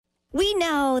We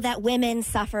know that women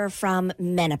suffer from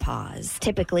menopause.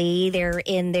 Typically, they're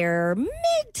in their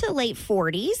mid to late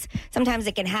 40s. Sometimes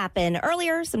it can happen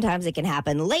earlier, sometimes it can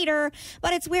happen later,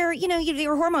 but it's where,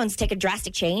 your hormones take a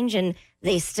drastic change and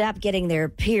they stop getting their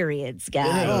periods, guys.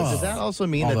 Yeah, does that also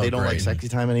mean that they don't like sexy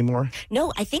time anymore?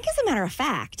 No, I think as a matter of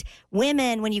fact,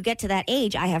 women, when you get to that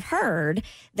age, I have heard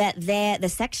that the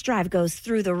sex drive goes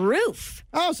through the roof.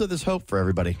 Oh, so there's hope for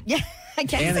everybody. Yeah, I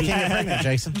guess. And they can't get pregnant,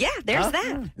 Jason. Yeah, there's that.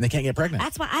 And they can't get pregnant.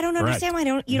 That's why I don't understand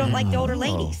why you don't like the older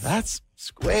ladies. That's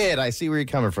squid. I see where you're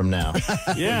coming from now.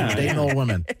 Yeah. Dating old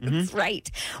women. That's right.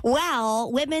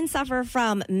 Well, women suffer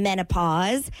from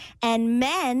menopause and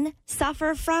men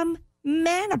suffer from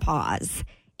menopause.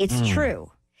 It's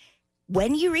true.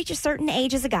 When you reach a certain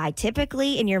age as a guy,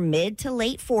 typically in your mid to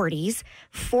late 40s,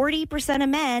 40% of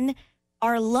men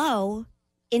are low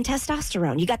in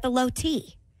testosterone. You got the low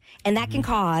T. And that can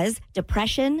cause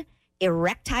depression,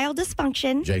 erectile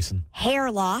dysfunction, Jason, hair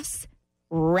loss,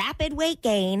 rapid weight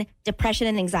gain, depression,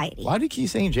 and anxiety. Why do you keep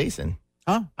saying Jason?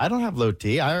 Huh? I don't have low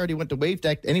T. I already went to Wave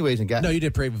Deck anyways and got... No, you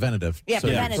did preventative. Yeah,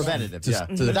 preventative. Preventative, Just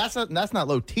yeah. to- But that's not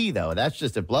low T, though. That's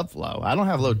just a blood flow. I don't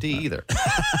have low T either.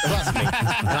 Trust me.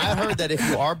 And I heard that if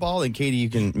you are bald, and Katie, you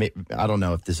can... I don't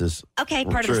know if this is... Okay,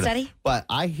 part of the study. But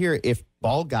I hear if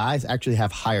bald guys actually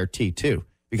have higher T, too.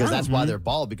 Because that's why they're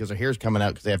bald, because their hair's coming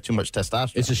out because they have too much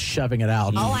testosterone. It's just shoving it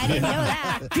out. Oh, I didn't know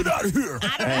that. Get out of here.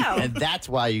 I don't know. And that's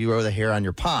why you grow the hair on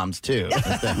your palms, too.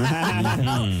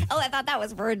 Oh, I thought that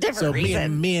was for a different So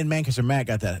reason. me and Manchester Matt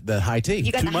got the high T.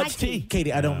 You got Too the high much T. tea.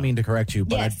 Katie, I don't mean to correct you,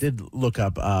 but Yes. I did look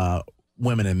up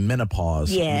women in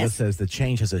menopause. Yes. It says the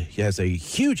change has a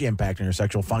huge impact on your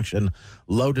sexual function,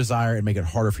 low desire, and make it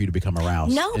harder for you to become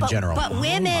aroused No, in general. but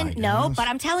women, but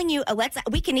I'm telling you,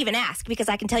 we can even ask because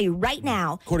I can tell you right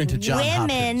now. According to John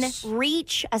women Hopkins.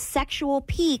 reach a sexual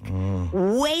peak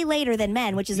way later than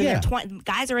men, which is in their 20s.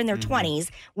 Guys are in their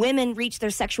 20s. Women reach their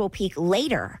sexual peak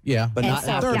later. Yeah, But And not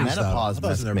so- after yeah. menopause,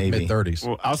 in their maybe. mid-30s.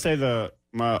 Well, I'll say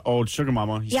my old sugar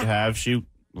mama used Yeah. to have. She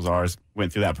was ours.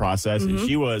 Went through that process, and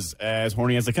she was as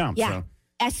horny as they come. Yeah.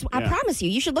 So. I promise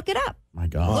you should look it up. My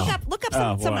God. Look up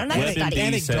some well, another WebMD study.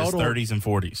 says says Anecdotal- 30s and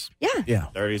 40s. Yeah. Yeah.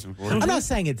 30s and 40s. I'm not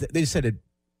saying it. They said it.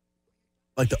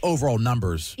 Like the overall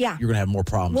numbers, Yeah. you're going to have more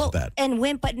problems with that. And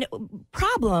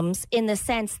problems in the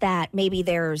sense that maybe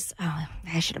there's. Oh,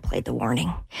 I should have played the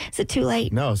warning. Is it too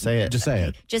late? No, say it. Just say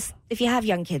it. Just if you have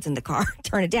young kids in the car,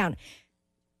 turn it down.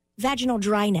 Vaginal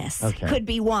dryness could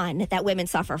be one that women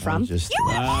suffer from. just- You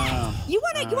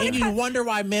want And to you wonder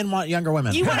why men want younger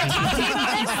women. You want to talk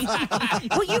to this?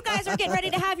 Well, you guys are getting ready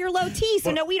to have your low T,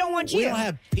 so no, we don't want you. We don't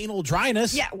have penile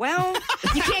dryness. Yeah, well,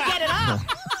 you can't get it up.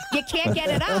 You can't get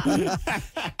it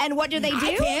up. And what do they do?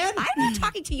 I can. I'm not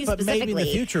talking to you But specifically. maybe in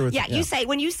the future with- you yeah. say,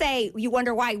 when you say you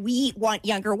wonder why we want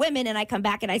younger women, and I come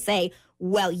back and I say,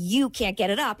 well, you can't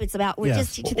get it up. It's about, we're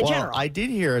Yes. just to the Well, general. I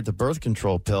did hear the birth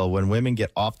control pill, when women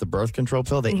get off the birth control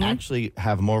pill, they actually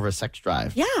have more of a sex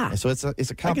drive. Yeah. And so it's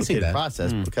a complicated that.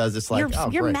 process because it's like,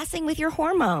 you're great. messing with your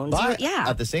hormones. But yeah.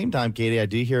 at the same time, Katie, I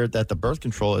do hear that the birth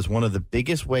control is one of the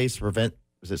biggest ways to prevent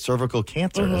cervical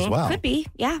cancer as well. Could be.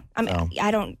 Yeah. I mean, So- I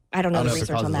don't I know don't the know if it research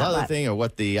causes on that. another But thing or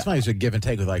what the... Sometimes a give and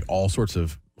take with like all sorts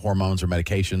of hormones or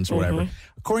medications or whatever.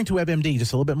 According to WebMD,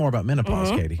 just a little bit more about menopause,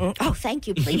 Katie. oh, thank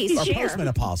you. Please Or share.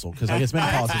 postmenopausal, because I guess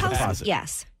menopause is a process.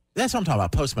 Yes. That's what I'm talking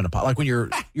about, postmenopause. Like when you're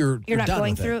You're not done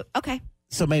going with it. through. Okay.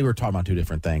 So maybe we're talking about two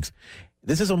different things.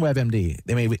 This is on WebMD.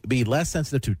 They may be less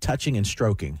sensitive to touching and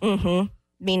stroking,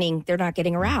 Meaning they're not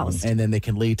getting aroused. and then they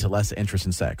can lead to less interest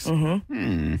in sex. Well,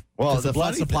 Because the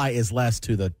blood funny supply is less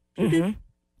to the...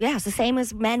 Yeah, it's the same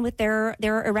as men with their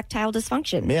erectile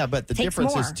dysfunction. Yeah, but the Takes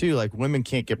difference is, more. too, like women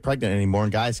can't get pregnant anymore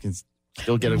and guys can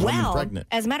still get a woman pregnant.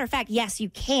 As a matter of fact, yes,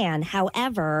 you can.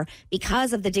 However,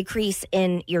 because of the decrease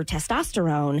in your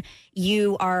testosterone,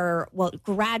 you are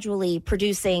gradually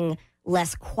producing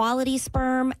less quality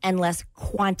sperm and less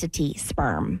quantity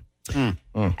sperm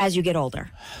as you get older.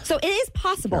 So it is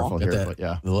possible. Careful here, but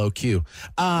yeah. The low Q.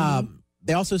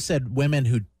 They also said women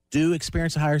who do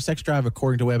experience a higher sex drive,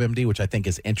 according to WebMD, which I think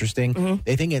is interesting.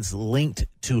 They think it's linked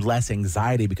to less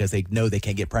anxiety because they know they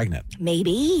can't get pregnant.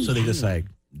 Maybe. So they just say,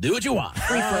 do what you want.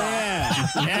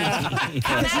 Because you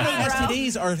know,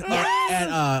 STDs are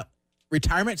at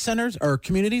retirement centers or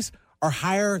communities are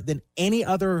higher than any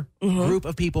other group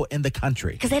of people in the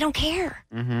country. Because they don't care.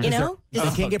 You know? They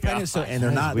can't get pregnant, so and they're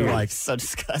not. They're like so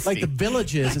disgusting. like the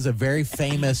Villages is a very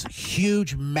famous,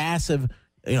 huge, massive.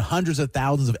 Hundreds of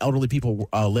thousands of elderly people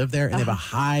live there, and they have a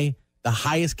high the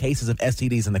highest cases of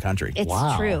STDs in the country. It's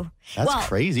Wow. true. That's Well,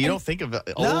 crazy. You don't think of old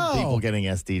No. people getting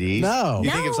STDs. No.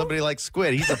 You think No. of somebody like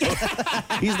Squid. He's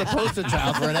the poster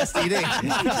child for an STD.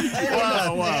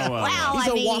 Whoa. Wow, He's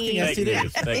I a mean, walking STD.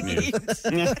 Fake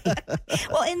news.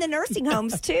 well, in the nursing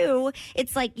homes too,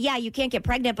 it's like, yeah, you can't get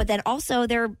pregnant, but then also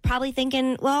they're probably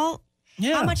thinking, well,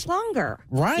 Yeah. how much longer?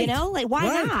 Right. You know, like why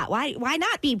Right. not? Why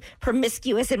not be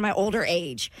promiscuous in my older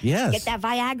age? Yes. Get that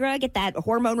Viagra, get that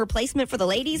hormone replacement for the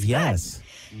ladies. Yes.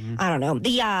 Good. I don't know.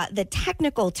 The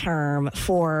technical term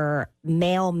for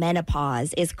male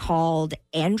menopause is called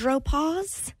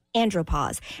andropause.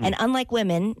 Andropause. And unlike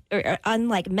women, or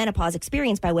unlike menopause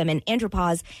experienced by women,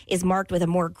 andropause is marked with a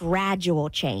more gradual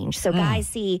change. So guys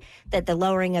see that the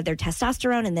lowering of their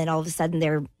testosterone, and then all of a sudden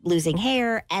they're losing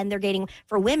hair and they're gaining.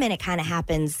 For women, it kind of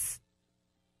happens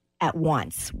at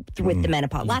once with the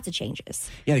menopause. Lots of changes.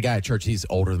 Yeah, a guy at church, he's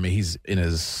older than me. He's in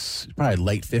his probably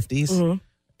late 50s,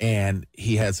 and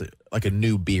he has like a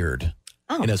new beard.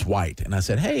 Oh. And it's white. And I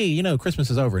said, hey, you know, Christmas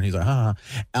is over. And he's like,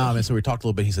 and so we talked a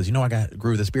little bit. He says, you know,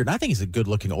 grew this beard. And I think he's a good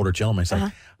looking older gentleman. He's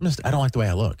like, I don't like the way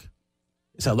I look.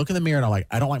 So I look in the mirror and I'm like,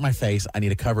 I don't like my face. I need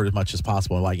to cover it as much as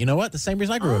possible. I'm like, you know what? The same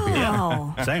reason I grew a beard.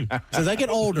 Oh, Same. So as I get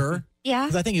older, yeah.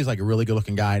 because I think he was like a really good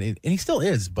looking guy, and he still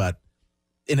is, but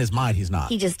in his mind, he's not.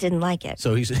 He just didn't like it.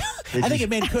 So he's, I think if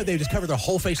men could, they would just cover their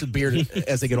whole face with beard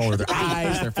as they get older, their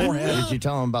eyes, their forehead. Did you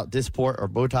tell him about Dysport or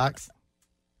Botox?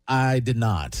 I did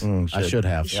not. I should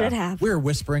have. Should have. We were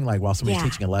whispering like while somebody's Yeah.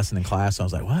 teaching a lesson in class. I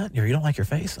was like, "What? You don't like your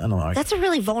face?" I don't know. That's a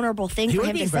really vulnerable thing He for was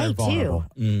him to being very say, vulnerable.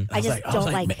 too. I just was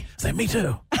don't like. Me, I was like, me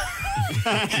too.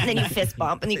 And then you fist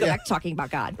bump and you go back to talking about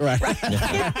God. Right. Right.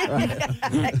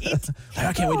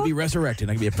 I can't wait to be resurrected.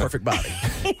 I can be a perfect body.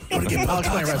 I'll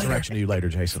explain resurrection to you later,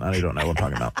 Jason. I don't know what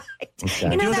I'm talking about. Okay.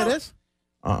 You You know what that- that is?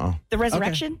 The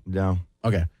resurrection? No.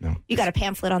 Okay. You got a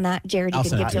pamphlet on that, Jared? You I'll can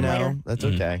send give it to him No, later. that's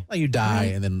okay. Well, you die,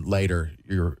 and then later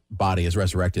your body is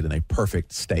resurrected in a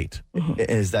perfect state.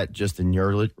 Is that just in your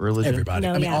religion? Everybody.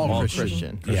 No, I mean, yeah. all All Christian.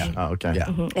 Christian. Yeah. Oh, okay. Yeah.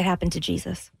 Mhm. It happened to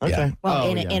Jesus. Okay. Yeah. Well,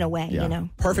 Oh, in a way, yeah. you know.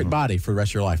 Perfect body for the rest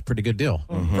of your life. Pretty good deal.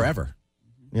 Forever.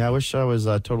 Yeah, I wish I was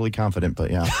totally confident, but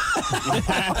yeah.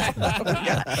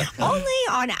 Only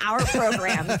on our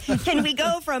program can we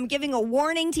go from giving a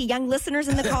warning to young listeners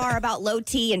in the car about low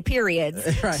T and periods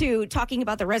to talking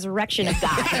about the resurrection of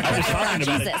God. I was talking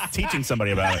about Jesus. it, teaching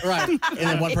somebody about it. Right. And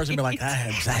then one person be like,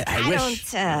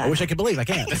 I wish I could believe I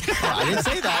can't. I didn't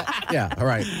say that. Yeah. All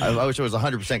right. I wish I was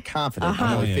 100% confident.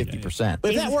 I'm only 50%.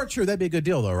 But if that were true, that'd be a good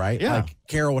deal, though, right? Yeah. Like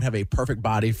Carol would have a perfect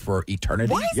body for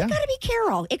eternity. Why is Yeah. it got to be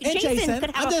Carol? And Jason. Could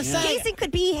I'm have just saying. Jason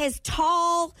could be his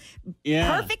tall,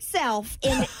 Yeah. perfect self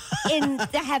in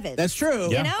the heavens. That's true.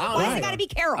 You Yeah. know, Oh, why has right. it got to be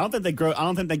Carol? I don't think they grow. I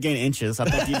don't think they gain inches. I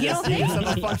think you You just don't need think?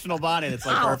 some functional body that's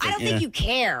like Oh, perfect. I don't think you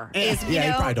care. Is, you Yeah, he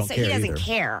know, probably don't so care he doesn't either.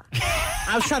 care.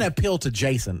 I was trying to appeal to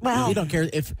Jason. Well- You don't care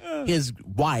if his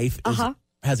wife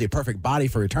has a perfect body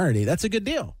for eternity. That's a good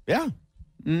deal. Yeah.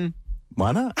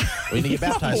 Why not? We need to get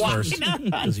baptized first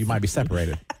because you might be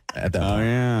separated at that Oh point.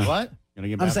 yeah. What? Gonna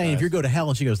get I'm saying if baptized. you go to hell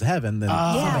and she goes to heaven, then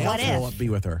somebody what else will if? be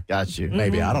with her. Got you.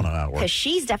 Maybe. I don't know how it Because works.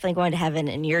 she's definitely going to heaven,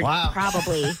 and you're Wow.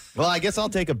 probably. Well, I guess I'll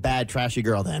take a bad, trashy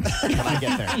girl then when I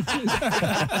get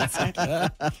there.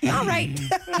 All right.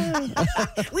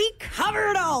 We cover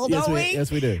it all, Yes, don't we- we?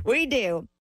 yes, we do. We do.